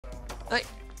Hey,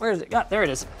 where is it? Yeah, there it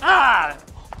is. Ah!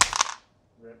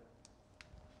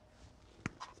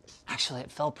 Actually, it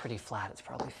fell pretty flat. It's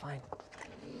probably fine.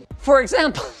 For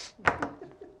example,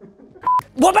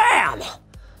 wha-bam!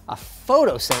 A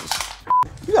photo sense.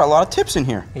 You got a lot of tips in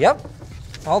here. Yep,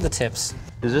 all the tips.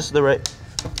 Is this the right?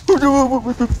 Is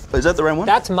that the right one?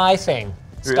 That's my thing.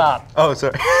 Stop. Oh,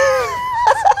 sorry.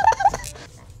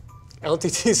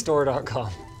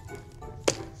 LTTstore.com.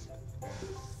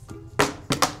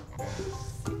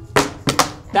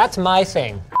 That's my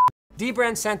thing.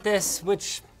 D-Brand sent this,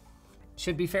 which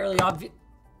should be fairly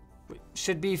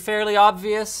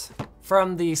obvious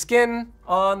from the skin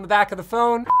on the back of the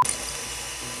phone.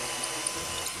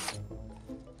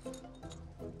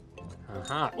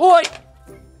 Oi!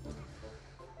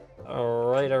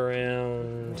 Right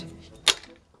around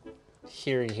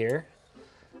here.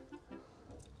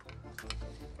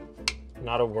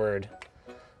 Not a word.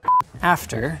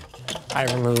 After I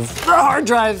remove the hard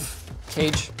drive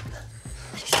cage.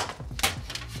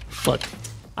 Look,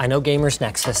 I know Gamers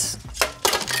Nexus.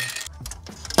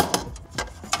 Oh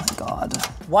my God.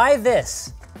 Why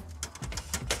this?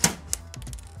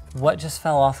 What just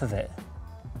fell off of it?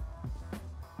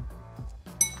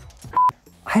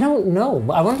 I don't know.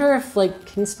 I wonder if like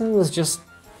Kingston was just...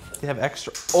 They have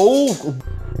extra, oh!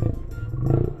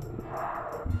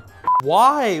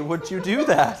 Why would you do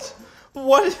that?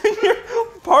 What,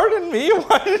 pardon me,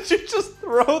 why did you just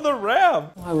throw the RAM?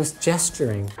 I was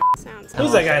gesturing.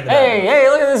 Who's that guy in the back? Hey,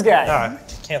 look at this guy. I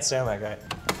can't stand that guy.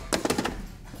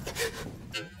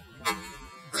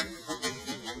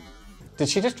 Did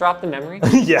she just drop the memory?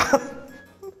 Yeah.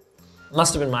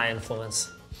 Must have been my influence.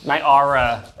 My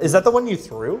aura. Is that the one you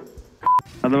threw?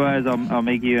 Otherwise, I'll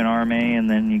make you an RMA, and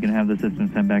then you can have the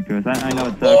system sent back to us. I know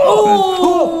it sucks.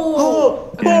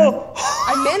 Oh! But, yeah.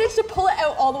 I managed to pull it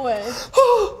out all the way.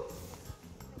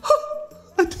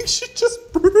 I think she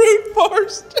just brute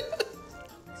parsed it.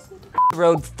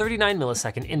 Rode 39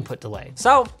 millisecond input delay.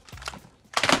 So,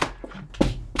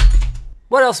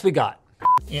 what else we got?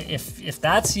 If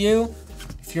that's you,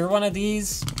 if you're one of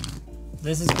these,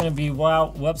 this is gonna be,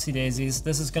 wow, whoopsie daisies.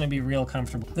 This is gonna be real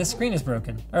comfortable. This screen is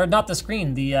broken. Or not the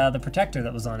screen, the protector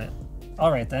that was on it.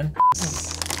 All right then.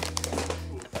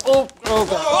 Oh God.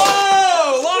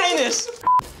 Oh, Linus!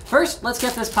 First, let's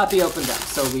get this puppy opened up.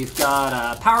 So we've got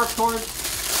a power cord.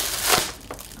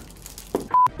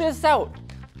 This out.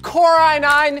 Core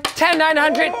i9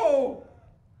 10900.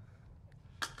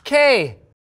 K.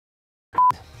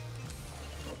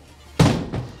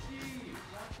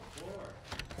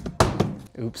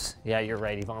 Oops, yeah, you're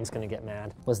right, Yvonne's gonna get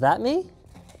mad. Was that me?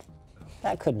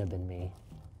 That couldn't have been me.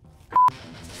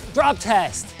 Drop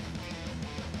test!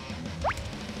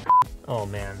 Oh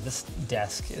man, this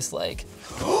desk is like...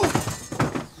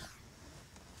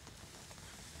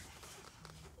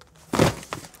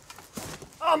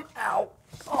 Ow!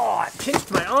 Oh, I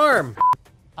pinched my arm!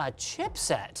 A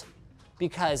chipset,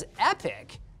 because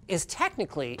Epic is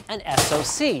technically an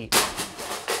SoC.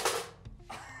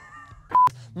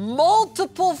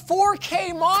 Multiple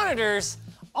 4K monitors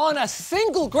on a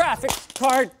single graphics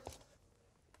card.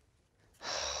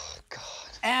 Oh, God.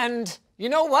 And you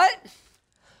know what?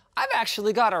 I've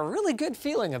actually got a really good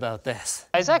feeling about this.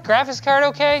 Is that graphics card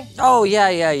okay? Oh, yeah.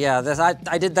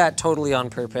 I did that totally on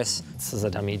purpose. This is a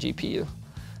dummy GPU.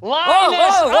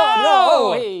 Linus!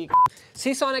 No! Hey.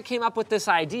 Seasonic came up with this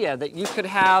idea that you could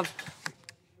have...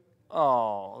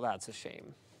 Oh, that's a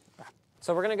shame.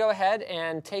 So we're gonna go ahead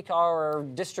and take our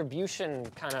distribution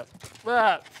kind of,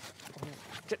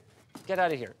 get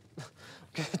out of here.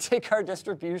 We're gonna take our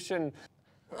distribution,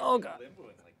 oh God.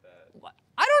 Like that. What?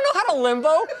 I don't know how to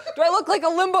limbo. Do I look like a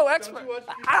limbo expert?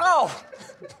 Ow!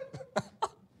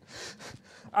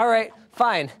 All right,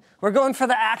 fine. We're going for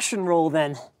the action roll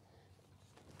then.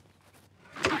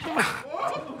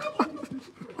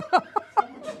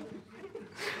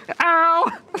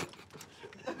 Ow!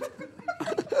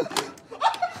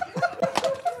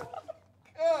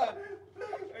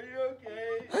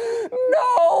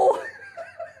 No!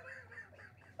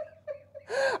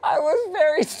 I was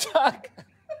very stuck.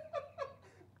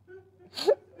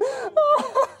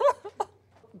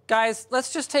 Guys,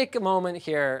 let's just take a moment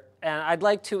here, and I'd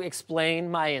like to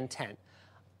explain my intent.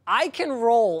 I can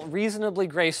roll reasonably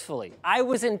gracefully. I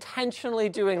was intentionally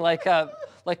doing like a,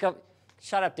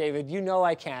 shut up, David, you know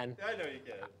I can. I know you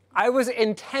can. I was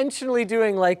intentionally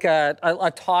doing like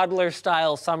a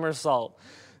toddler-style somersault.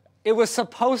 It was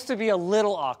supposed to be a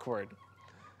little awkward.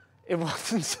 It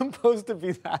wasn't supposed to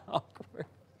be that awkward.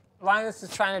 Linus is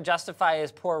trying to justify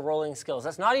his poor rolling skills.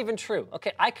 That's not even true.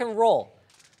 Okay, I can roll,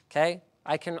 okay?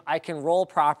 I can roll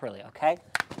properly, okay?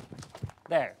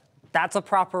 There. That's a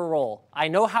proper roll. I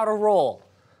know how to roll.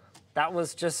 That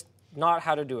was just not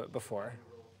how to do it before.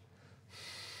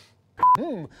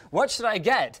 What should I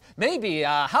get? Maybe,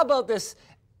 how about this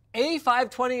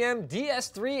A520M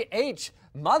DS3H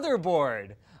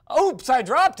motherboard? Oops, I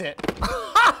dropped it.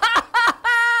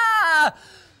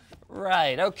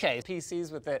 Right, okay,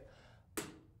 PCs with it.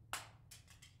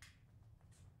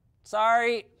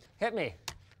 Sorry, hit me.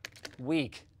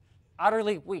 Weak,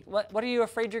 utterly weak. What are you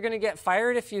afraid you're gonna get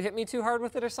fired if you hit me too hard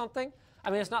with it or something?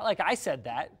 I mean, it's not like I said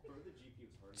that.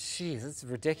 Jeez, it's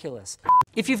ridiculous.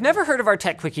 If you've never heard of our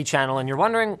Tech Quickie channel and you're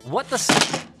wondering what the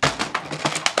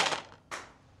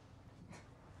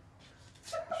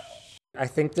I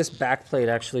think this back plate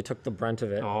actually took the brunt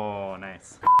of it. Oh,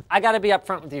 nice. I gotta be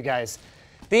upfront with you guys.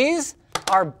 These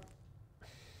are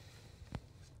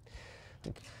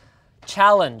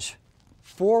challenge,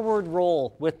 forward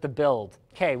roll with the build.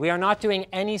 Okay, we are not doing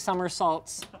any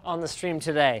somersaults on the stream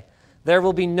today. There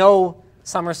will be no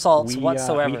somersaults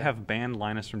whatsoever. We have banned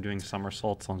Linus from doing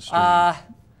somersaults on stream.